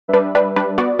Hi,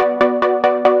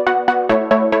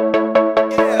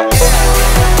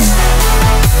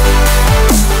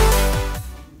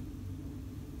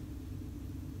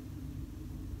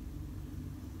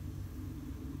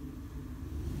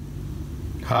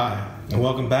 and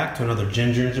welcome back to another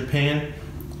Ginger in Japan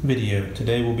video.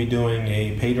 Today we'll be doing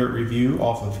a Paydirt review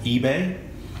off of eBay.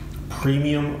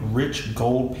 Premium rich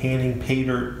gold panning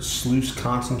Paydirt Sluice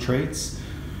concentrates.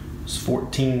 It's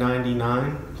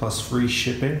 $14.99 plus free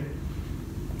shipping.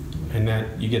 And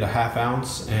then you get a ½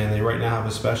 ounce, and they right now have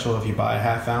a special. If you buy a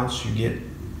 ½ ounce, you get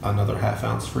another ½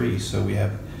 ounce free. So we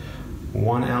have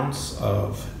 1 ounce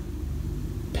of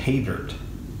Paydirt.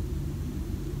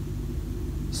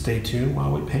 Stay tuned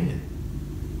while we pan.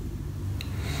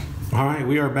 Alright,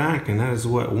 we are back, and that is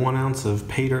what 1 ounce of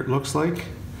Paydirt looks like.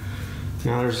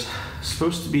 Now there's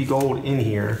supposed to be gold in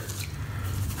here,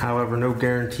 however no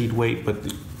guaranteed weight,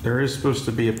 but there is supposed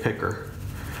to be a picker.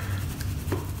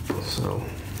 So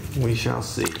we shall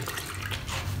see.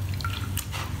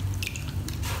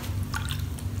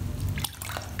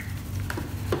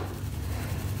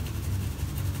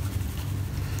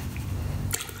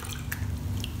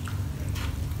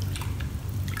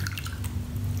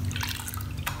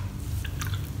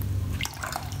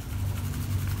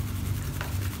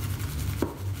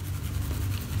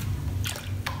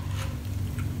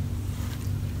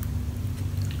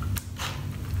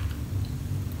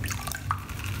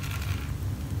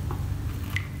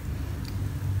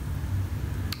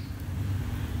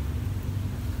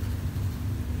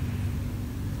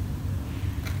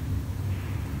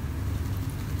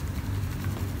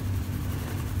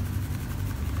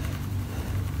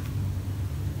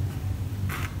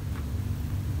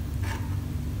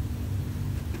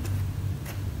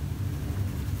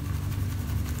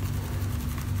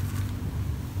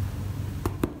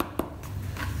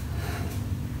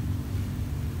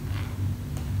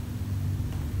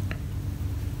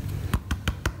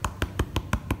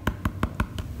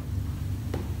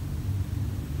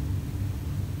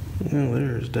 Well,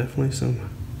 there's definitely some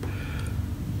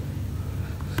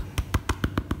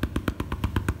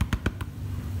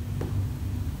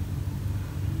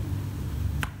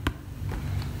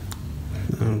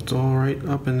it's all right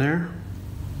up in there.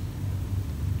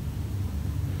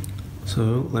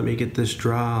 So let me get this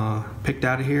picked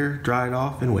out of here, dried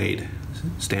off, and weighed.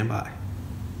 Stand by.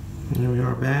 Here we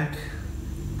are back.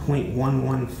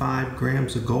 0.115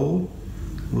 grams of gold,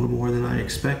 a little more than I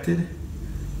expected.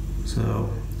 So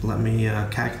let me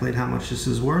calculate how much this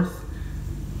is worth.